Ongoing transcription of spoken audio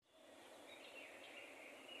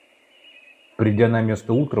Придя на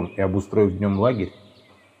место утром и обустроив днем лагерь,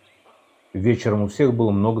 вечером у всех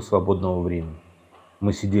было много свободного времени.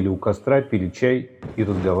 Мы сидели у костра, пили чай и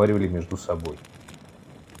разговаривали между собой.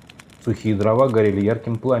 Сухие дрова горели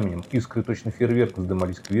ярким пламенем, искры точно фейерверк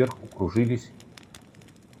вздымались кверху, кружились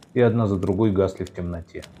и одна за другой гасли в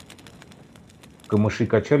темноте. Камыши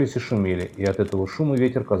качались и шумели, и от этого шума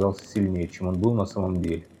ветер казался сильнее, чем он был на самом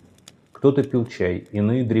деле. Кто-то пил чай,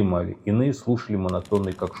 иные дремали, иные слушали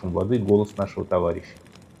монотонный, как шум воды, голос нашего товарища,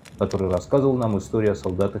 который рассказывал нам историю о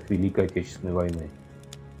солдатах Великой Отечественной войны.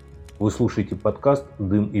 Вы слушаете подкаст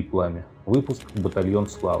 «Дым и пламя», выпуск «Батальон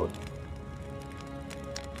Славы».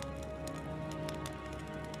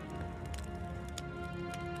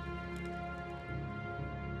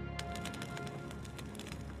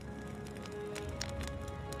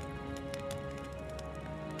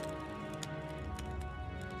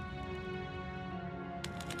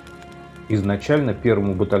 Изначально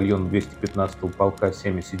первому батальону 215-го полка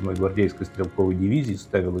 77-й гвардейской стрелковой дивизии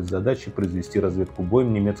ставилась задача произвести разведку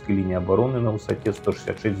боем немецкой линии обороны на высоте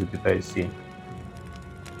 166,7.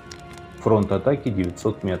 Фронт атаки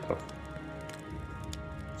 900 метров.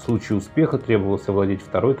 В случае успеха требовалось овладеть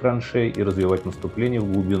второй траншеей и развивать наступление в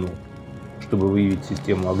глубину, чтобы выявить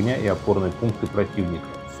систему огня и опорные пункты противника.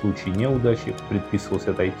 В случае неудачи предписывалось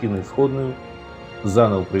отойти на исходную,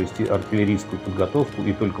 заново провести артиллерийскую подготовку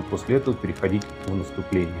и только после этого переходить в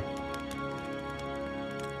наступление.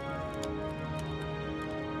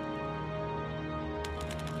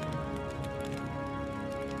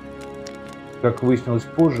 Как выяснилось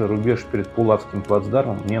позже, рубеж перед Пулавским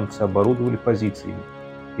плацдармом немцы оборудовали позициями,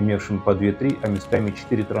 имевшими по 2-3, а местами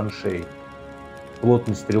 4 траншеи.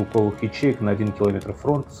 Плотность стрелковых ячеек на 1 километр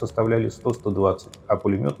фронта составляли 100-120, а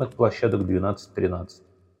пулеметных площадок 12-13.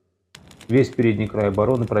 Весь передний край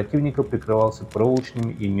обороны противника прикрывался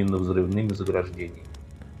проволочными и минно-взрывными заграждениями.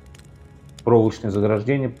 Проволочные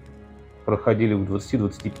заграждения проходили в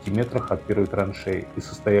 20-25 метрах от первой траншеи и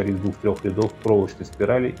состояли из 2-3 рядов проволочной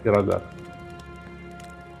спирали и рогаток.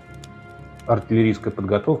 Артиллерийская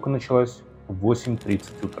подготовка началась в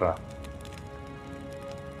 8:30 утра.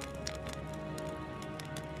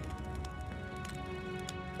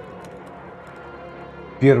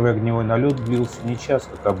 Первый огневой налет длился не час,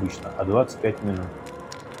 как обычно, а 25 минут.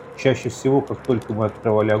 Чаще всего, как только мы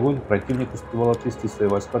открывали огонь, противник успевал отвести свои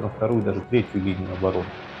войска на вторую и даже третью линию обороны.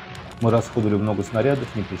 Мы расходовали много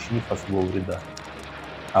снарядов, не причинив особого вреда.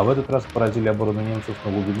 А в этот раз поразили оборону немцев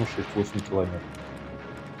на глубину 6-8 километров.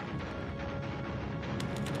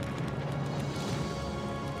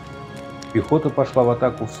 Пехота пошла в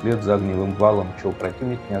атаку вслед за огневым валом, чего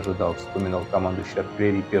противник не ожидал, вспоминал командующий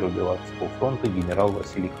артиллерией 1-го Белорусского фронта генерал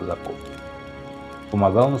Василий Казаков.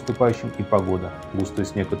 Помогал наступающим и погода. Густой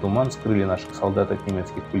снег и туман скрыли наших солдат от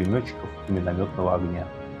немецких пулеметчиков и минометного огня.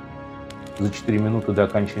 За 4 минуты до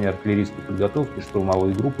окончания артиллерийской подготовки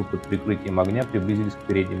штурмовые группы под прикрытием огня приблизились к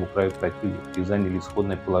переднему краю противника и заняли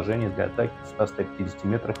исходное положение для атаки в 100-150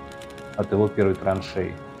 метрах от его первой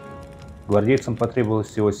траншеи. Гвардейцам потребовалось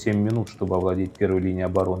всего 7 минут, чтобы овладеть первой линией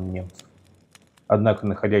обороны немцев. Однако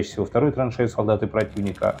находящиеся во второй траншее солдаты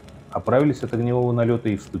противника оправились от огневого налета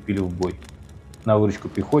и вступили в бой. На выручку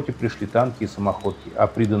пехоте пришли танки и самоходки, а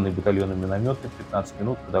приданные батальоны минометы 15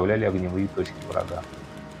 минут подавляли огневые точки врага.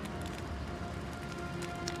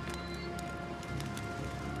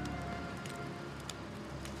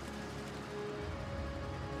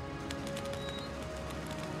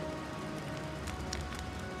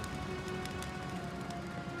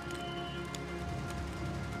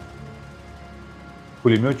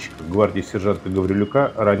 Пулеметчика, гвардии сержанта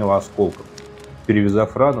Гаврилюка, ранило осколком.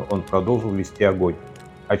 Перевязав рану, он продолжил вести огонь.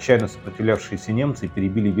 Отчаянно сопротивлявшиеся немцы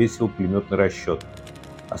перебили весь его пулеметный расчет.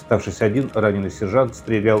 Оставшись один, раненый сержант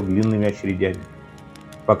стрелял длинными очередями,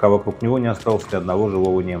 пока вокруг него не осталось ни одного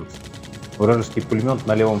живого немца. Вражеский пулемет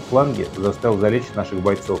на левом фланге заставил залечь наших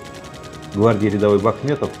бойцов. Гвардии рядовой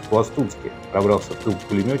Бахметов по-пластунски пробрался в тыл к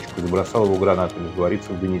пулеметчику и забросал его гранатами,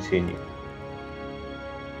 говорится в донесении.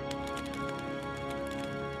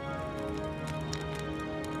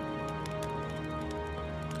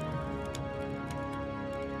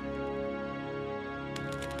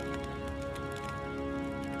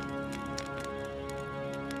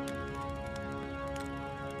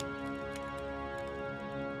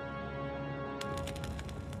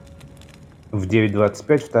 В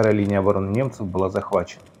 9:25 вторая линия обороны немцев была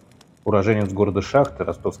захвачена. Уроженец города Шахты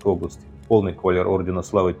Ростовской области, полный кавалер ордена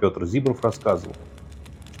Славы Петр Зибров рассказывал,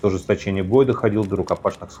 что ожесточение боя доходило до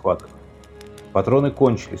рукопашных схваток. Патроны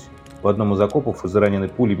кончились. В одном из окопов, израненный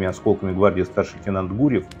пулями и осколками гвардии старший лейтенант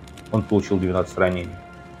Гурьев, он получил 12 ранений.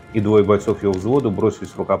 И двое бойцов его взвода бросились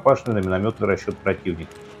в рукопашную на минометный расчет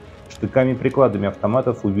противника. Штыками и прикладами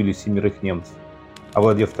автоматов убили 7 немцев.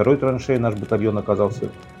 Овладев второй траншеей, наш батальон оказался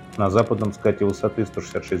на западном скате высоты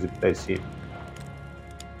 166,7.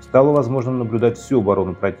 Стало возможным наблюдать всю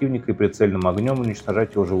оборону противника и прицельным огнем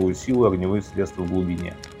уничтожать его живую силу и огневые средства в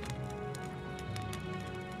глубине.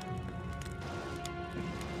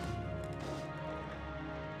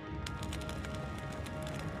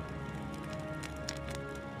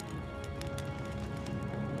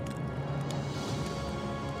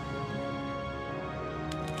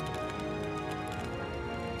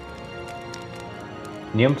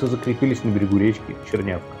 Немцы закрепились на берегу речки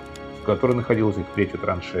Чернявка, в которой находилась их третья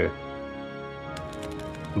траншея.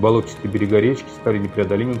 Болотистые берега речки стали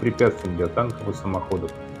непреодолимым препятствием для танков и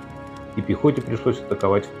самоходов, и пехоте пришлось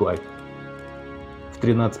атаковать вплавь. В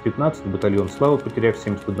 13:15 батальон Славы, потеряв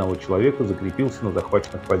 71 человека, закрепился на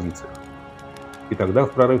захваченных позициях. И тогда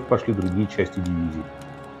в прорыв пошли другие части дивизии.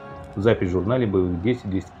 Запись в журнале боевых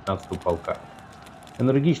действий 215-го полка.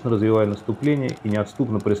 Энергично развивая наступление и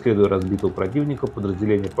неотступно преследуя разбитого противника,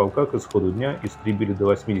 подразделения полка к исходу дня истребили до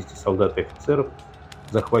 80 солдат и офицеров,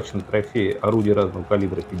 захвачены трофеи, орудий разного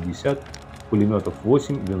калибра 50, пулеметов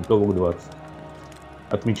 8, винтовок 20.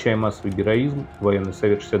 Отмечая массовый героизм, военный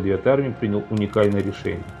совет 69-й армии принял уникальное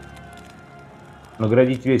решение –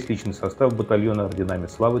 наградить весь личный состав батальона орденами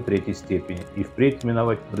Славы 3-й степени и впредь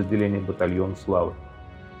именовать подразделение «Батальон Славы».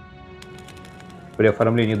 При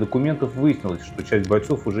оформлении документов выяснилось, что часть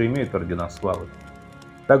бойцов уже имеют ордена Славы.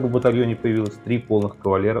 Так в батальоне появилось 3 полных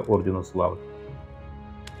кавалера ордена Славы.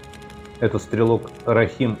 Это стрелок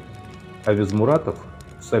Рахим Авизмуратов,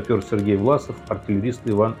 сапер Сергей Власов, артиллерист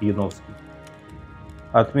Иван Яновский.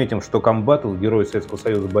 Отметим, что комбату герою Советского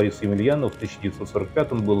Союза Бориса Емельянова в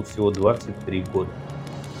 1945-м было всего 23 года.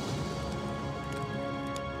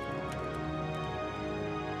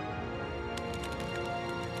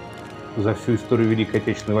 За всю историю Великой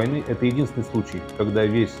Отечественной войны это единственный случай, когда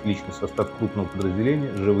весь личный состав крупного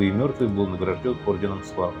подразделения, живые и мертвые, был награжден орденом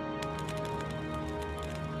Славы.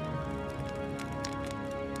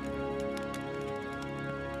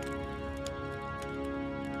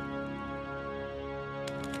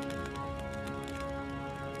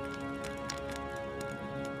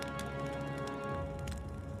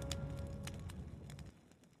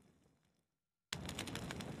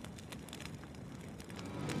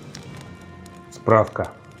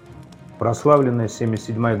 Справка. Прославленная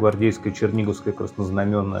 77-я гвардейская Черниговская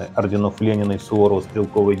краснознаменная орденов Ленина и Суворова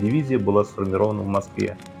стрелковая дивизия была сформирована в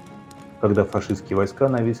Москве, когда фашистские войска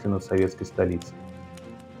нависли над советской столицей.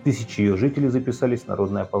 Тысячи ее жителей записались в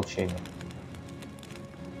народное ополчение.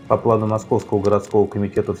 По плану Московского городского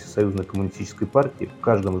комитета Всесоюзной коммунистической партии в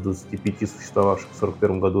каждом из 25 существовавших в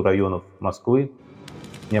 1941 году районов Москвы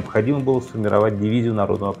необходимо было сформировать дивизию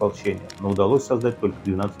народного ополчения, но удалось создать только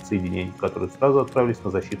 12 соединений, которые сразу отправились на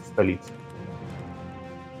защиту столицы.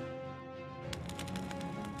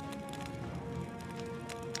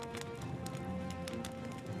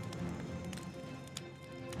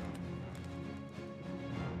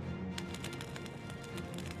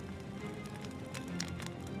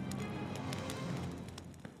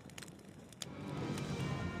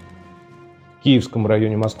 В Киевском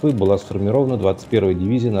районе Москвы была сформирована 21-я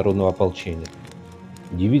дивизия народного ополчения.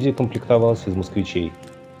 Дивизия комплектовалась из москвичей,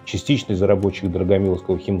 частично из рабочих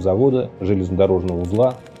Драгомиловского химзавода, железнодорожного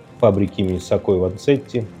узла, фабрики имени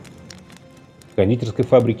Сакоева-Цетти, кондитерской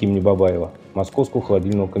фабрики имени Бабаева, Московского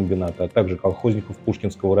холодильного комбината, а также колхозников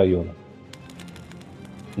Пушкинского района.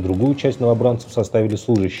 Другую часть новобранцев составили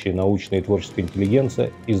служащие, научная и творческая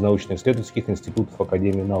интеллигенция из научно-исследовательских институтов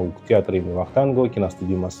Академии наук, театра имени Вахтангова,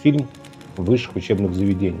 киностудии «Мосфильм», высших учебных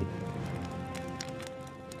заведений.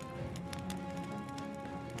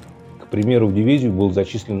 К примеру, в дивизию был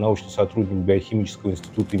зачислен научный сотрудник биохимического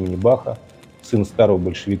института имени Баха, сын старого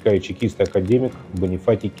большевика и чекиста академик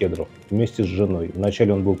Бонифатий Кедров, вместе с женой.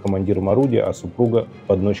 Вначале он был командиром орудия, а супруга –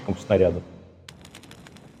 подносчиком снарядов.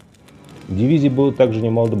 В дивизии было также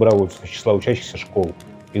немало добровольцев из числа учащихся школ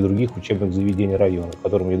и других учебных заведений района,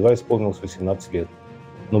 которым едва исполнилось 18 лет.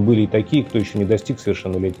 Но были и такие, кто еще не достиг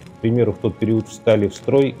совершеннолетия. К примеру, в тот период встали в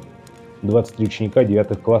строй 23 ученика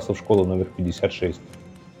 9 классов школы номер 56.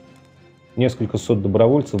 Несколько сот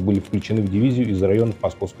добровольцев были включены в дивизию из районов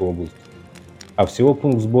Московской области. А всего в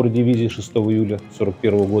пункт сбора дивизии 6 июля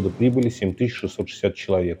 1941 года прибыли 7660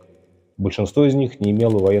 человек. Большинство из них не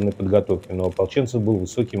имело военной подготовки, но у ополченцев был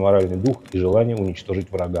высокий моральный дух и желание уничтожить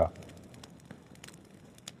врага.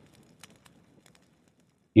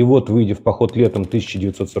 И вот, выйдя в поход летом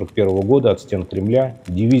 1941 года от стен Кремля,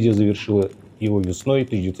 дивизия завершила его весной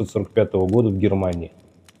 1945 года в Германии.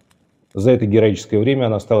 За это героическое время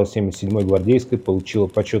она стала 77-й гвардейской, получила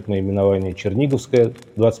почетное именование Черниговская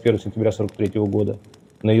 21 сентября 1943 года.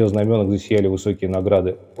 На ее знаменах засияли высокие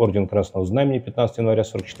награды: орден Красного Знамени 15 января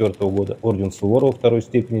 1944 года, орден Суворова второй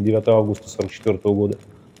степени 9 августа 1944 года,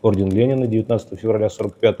 орден Ленина 19 февраля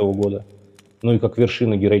 1945 года, ну и как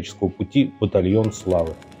вершина героического пути батальон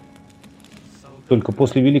Славы. Только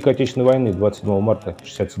после Великой Отечественной войны 27 марта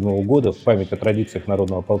 1967 года в память о традициях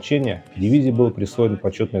народного ополчения дивизии было присвоено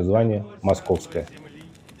почетное звание «Московская».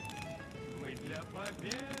 Мы для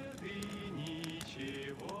победы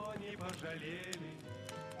ничего не пожалели.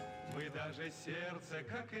 Мы даже сердце,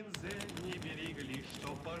 как инзель, не берегли, что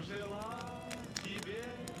пожелать тебе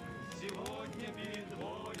сегодня перед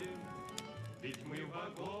боем. Ведь мы в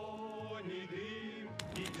огонь и дым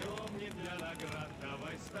идем не для наград.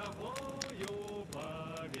 Давай с тобою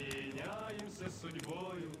поменяемся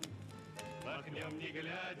судьбою. Махнем не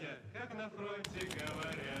глядя, как на фронте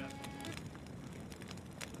говорят.